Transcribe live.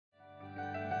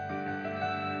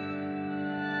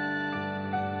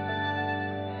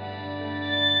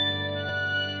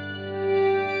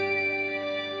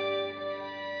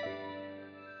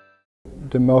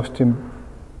the most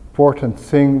important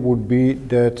thing would be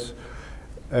that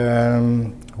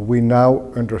we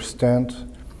now understand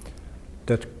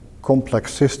that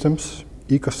complex systems,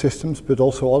 ecosystems, but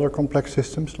also other complex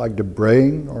systems like the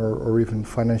brain or even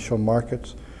financial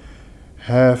markets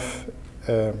have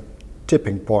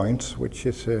tipping points, which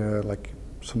is like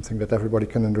something that everybody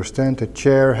can understand. A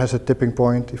chair has a tipping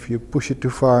point. If you push it too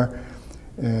far,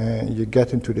 you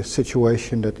get into this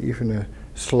situation that even a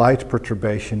slight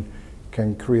perturbation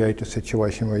can create a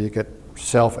situation where you get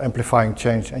self-amplifying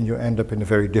change and you end up in a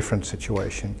very different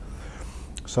situation.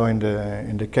 So in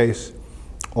the case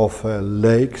of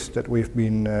lakes that we've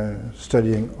been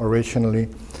studying originally,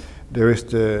 there is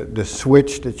the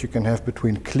switch that you can have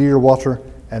between clear water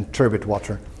and turbid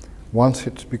water. Once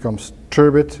it becomes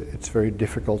turbid, it's very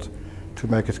difficult to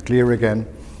make it clear again.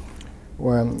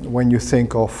 When you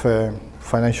think of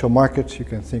financial markets, you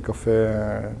can think of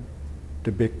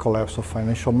the big collapse of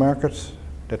financial markets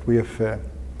that we have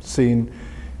seen.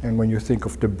 And when you think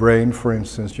of the brain, for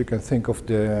instance, you can think of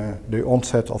the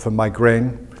onset of a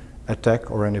migraine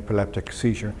attack or an epileptic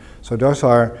seizure. So those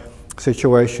are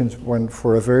situations when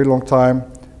for a very long time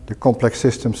the complex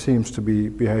system seems to be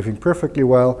behaving perfectly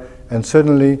well and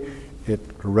suddenly it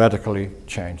radically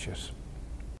changes.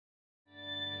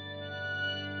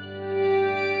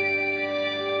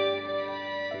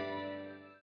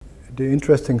 The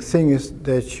interesting thing is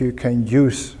that you can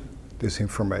use this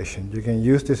information. You can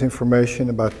use this information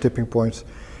about tipping points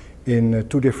in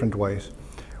two different ways.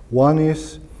 One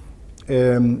is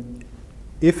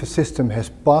if a system has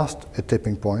passed a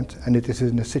tipping point and it is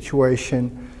in a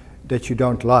situation that you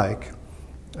don't like,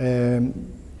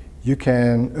 you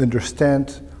can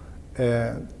understand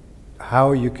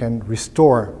how you can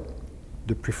restore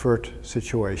the preferred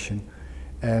situation.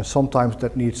 And sometimes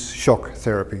that needs shock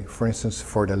therapy. For instance,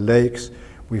 for the lakes,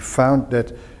 we found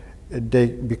that they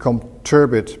become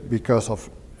turbid because of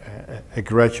a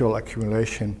gradual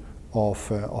accumulation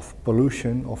of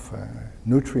pollution, of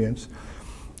nutrients.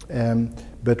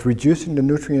 But reducing the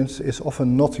nutrients is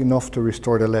often not enough to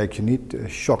restore the lake. You need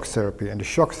shock therapy. And the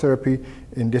shock therapy,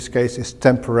 in this case, is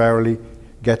temporarily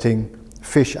getting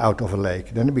fish out of a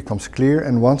lake. Then it becomes clear,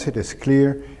 and once it is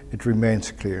clear, it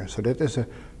remains clear. So that is a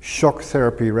shock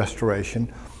therapy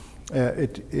restoration.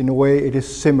 In a way, it is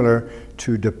similar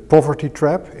to the poverty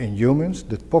trap in humans.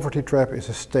 The poverty trap is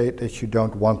a state that you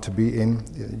don't want to be in.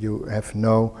 You have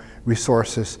no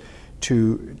resources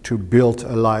to build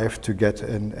a life, to get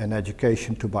an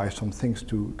education, to buy some things,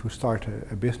 to start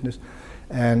a business.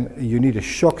 And you need a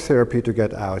shock therapy to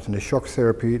get out. And the shock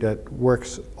therapy that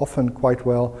works often quite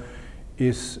well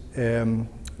is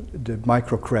the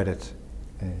microcredit.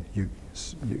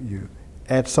 You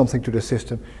add something to the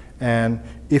system, and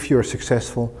if you're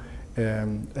successful,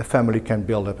 a family can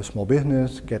build up a small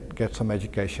business, get some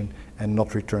education, and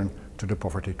not return to the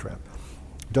poverty trap.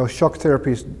 Those shock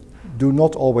therapies do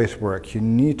not always work. You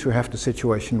need to have the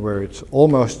situation where it's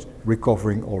almost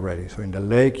recovering already. So in the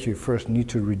lake, you first need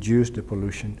to reduce the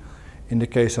pollution. In the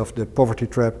case of the poverty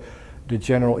trap, the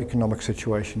general economic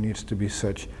situation needs to be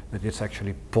such that it's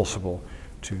actually possible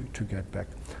to get back.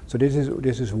 So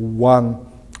this is one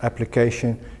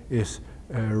application, is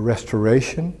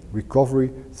restoration,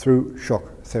 recovery through shock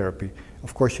therapy.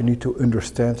 Of course, you need to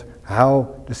understand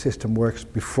how the system works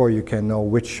before you can know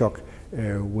which shock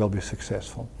will be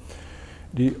successful.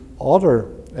 The other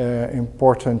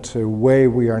important way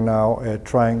we are now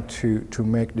trying to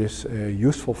make this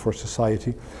useful for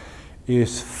society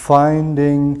is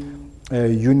finding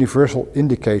universal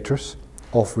indicators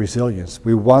of resilience.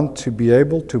 We want to be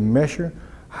able to measure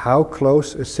how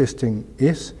close a system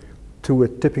is to a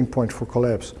tipping point for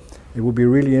collapse. It would be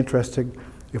really interesting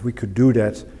if we could do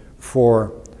that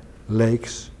for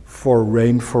lakes, for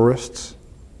rainforests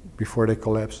before they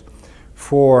collapse,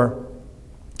 for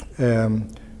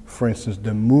instance,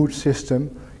 the mood system.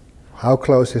 How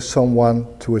close is someone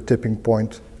to a tipping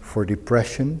point for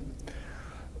depression?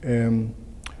 And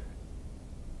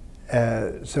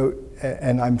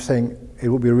I'm saying it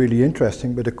would be really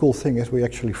interesting, but the cool thing is we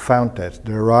actually found that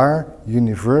there are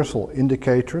universal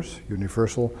indicators,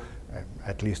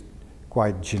 at least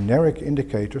quite generic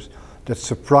indicators, that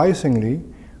surprisingly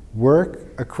work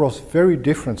across very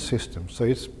different systems. So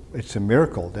it's a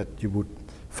miracle that you would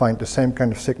find the same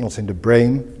kind of signals in the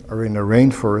brain or in a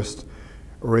rainforest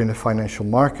or in a financial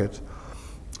market,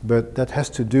 but that has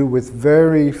to do with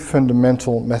very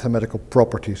fundamental mathematical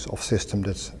properties of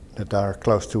systems that are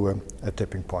close to a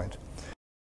tipping point.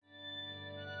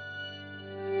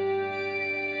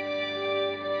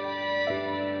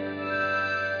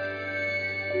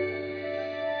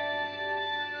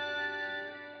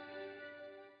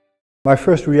 My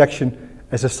first reaction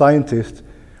as a scientist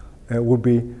would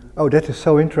be, oh, that is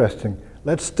so interesting,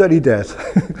 let's study that,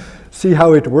 see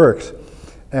how it works.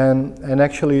 And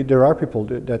actually there are people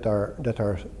that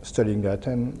are studying that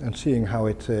and seeing how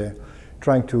it,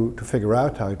 trying to figure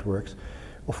out how it works.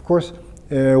 Of course,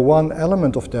 one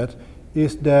element of that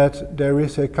is that there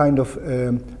is a kind of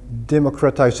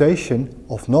democratization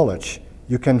of knowledge.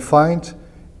 You can find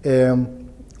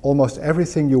almost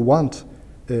everything you want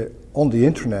on the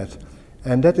internet,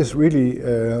 and that is really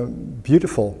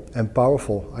beautiful and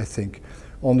powerful, I think.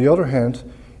 On the other hand,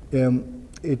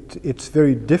 it's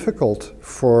very difficult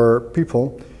for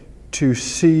people to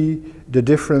see the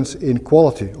difference in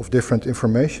quality of different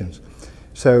information.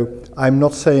 So I'm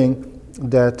not saying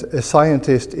that a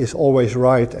scientist is always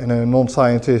right and a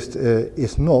non-scientist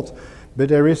is not, but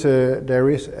there is a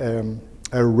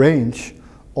range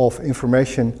of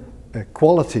information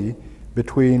quality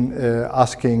between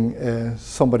asking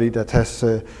somebody that has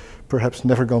perhaps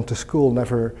never gone to school,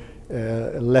 never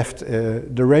left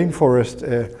the rainforest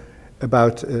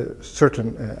about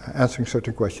answering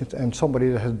certain questions, and somebody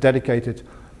that has dedicated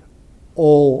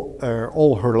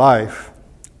all her life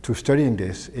to studying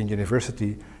this in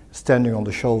university, standing on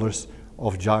the shoulders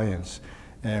of giants.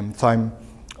 So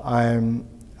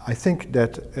I think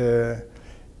that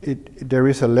there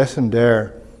is a lesson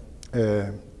there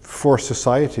for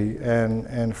society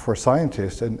and for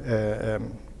scientists, and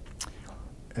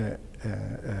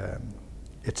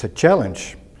it's a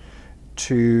challenge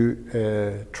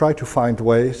to try to find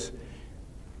ways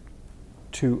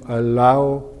to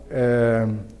allow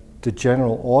the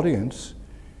general audience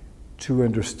to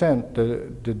understand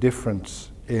the difference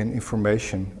in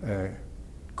information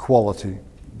quality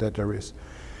that there is.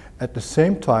 At the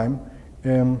same time,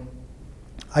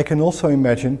 I can also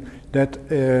imagine that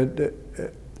the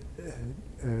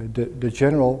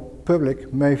general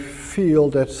public may feel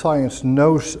that science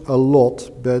knows a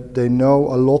lot, but they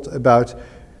know a lot about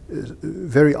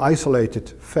very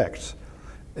isolated facts.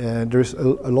 There's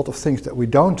a lot of things that we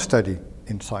don't study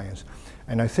in science.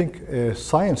 And I think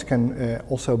science can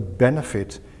also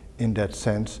benefit in that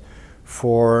sense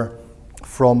from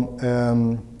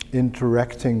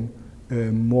interacting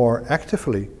more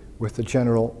actively with the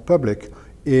general public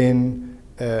in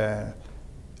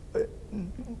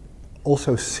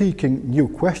also seeking new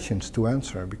questions to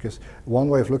answer, because one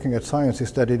way of looking at science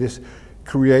is that it is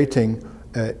creating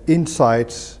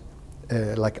insights,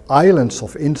 like islands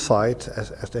of insight,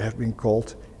 as they have been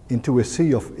called, into a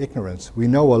sea of ignorance. We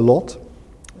know a lot,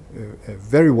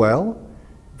 very well,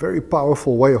 very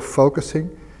powerful way of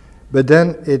focusing, but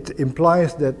then it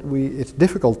implies that it's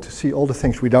difficult to see all the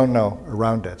things we don't know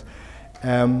around that.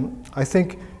 I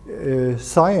think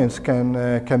science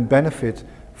can benefit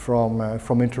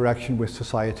from interaction with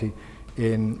society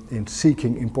in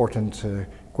seeking important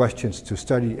questions to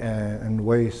study and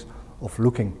ways of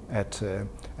looking at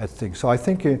things. So I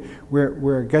think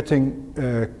we're getting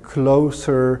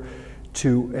closer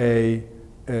to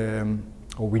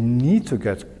or we need to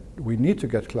get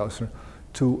closer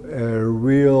to a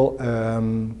real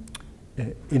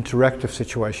interactive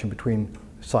situation between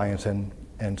science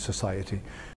and society.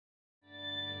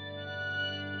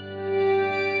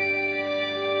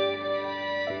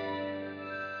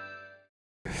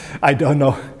 I don't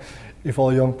know if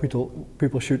all young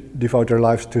people should devote their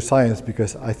lives to science,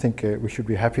 because I think we should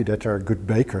be happy that there are good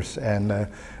bakers and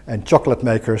chocolate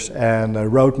makers and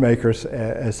road makers,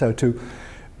 so too.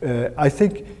 I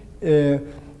think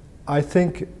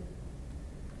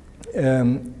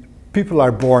people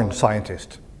are born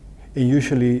scientists. And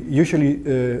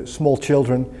usually small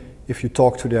children, if you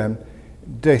talk to them,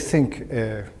 they think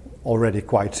already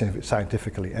quite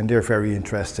scientifically, and they're very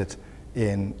interested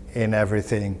in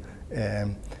everything,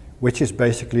 which is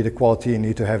basically the quality you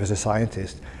need to have as a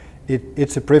scientist.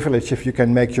 It's a privilege if you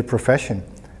can make your profession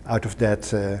out of that,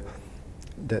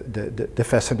 the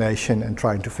fascination and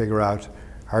trying to figure out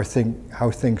how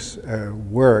things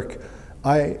work.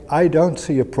 I don't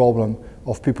see a problem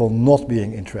of people not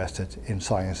being interested in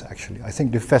science, actually. I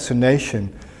think the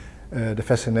fascination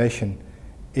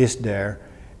is there.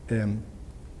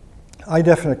 I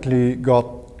definitely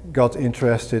got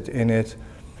interested in it,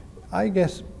 I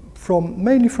guess,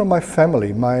 mainly from my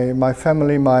family. My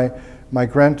family, my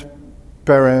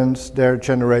grandparents, their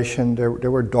generation, they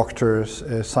were doctors,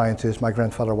 scientists. My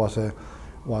grandfather was a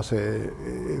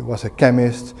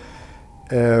chemist.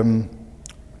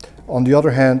 On the other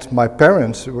hand, my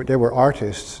parents, they were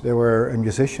artists, they were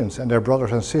musicians, and their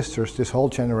brothers and sisters, this whole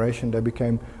generation, they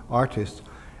became artists.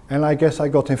 And I guess I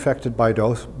got infected by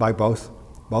both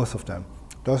of them.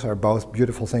 Those are both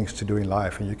beautiful things to do in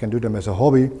life, and you can do them as a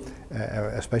hobby,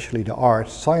 especially the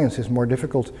arts. Science is more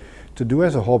difficult to do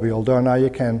as a hobby, although now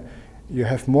you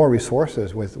have more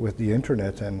resources with the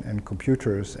internet and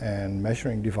computers and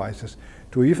measuring devices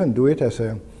to even do it as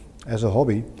a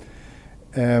hobby.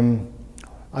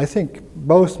 I think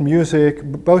both music,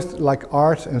 both like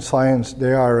art and science,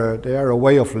 they are a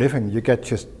way of living. You get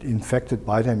just infected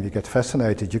by them. You get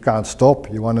fascinated. You can't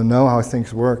stop. You want to know how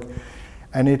things work,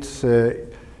 and it's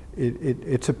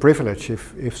a privilege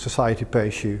if society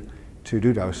pays you to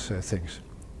do those things.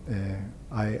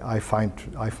 I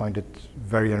find it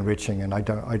very enriching, and I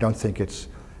don't think it's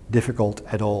difficult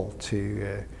at all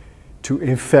to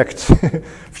infect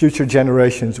future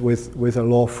generations with a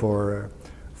love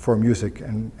for music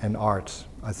and arts.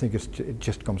 I think it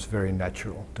just comes very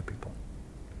natural to people.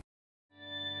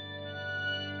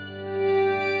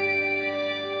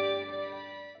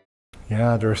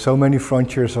 Yeah, there are so many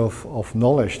frontiers of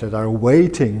knowledge that are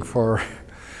waiting for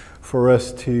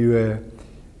us to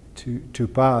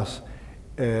pass.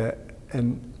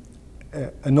 And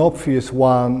an obvious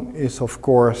one is, of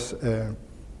course,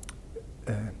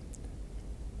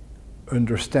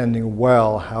 understanding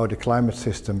well how the climate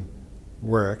system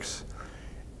works,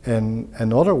 and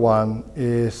another one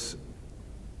is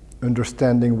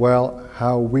understanding well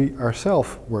how we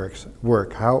ourselves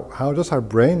work. How does our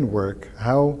brain work?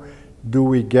 How do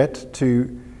we get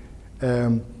to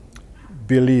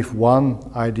believe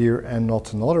one idea and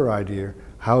not another idea?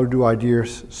 How do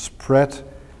ideas spread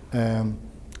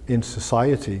in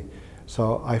society?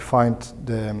 So I find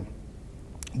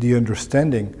the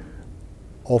understanding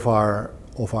of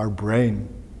our brain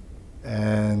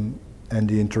and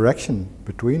the interaction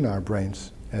between our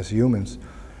brains as humans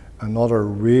another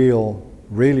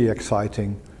really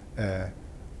exciting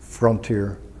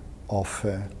frontier of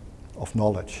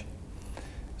knowledge.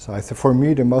 So for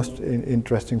me, the most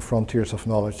interesting frontiers of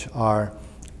knowledge are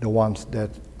the ones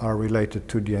that are related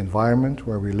to the environment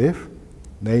where we live,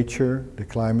 nature, the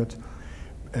climate,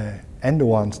 and the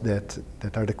ones that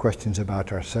are the questions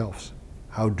about ourselves.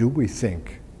 How do we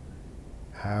think?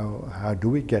 How do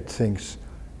we get things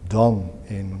done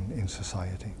in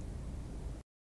society?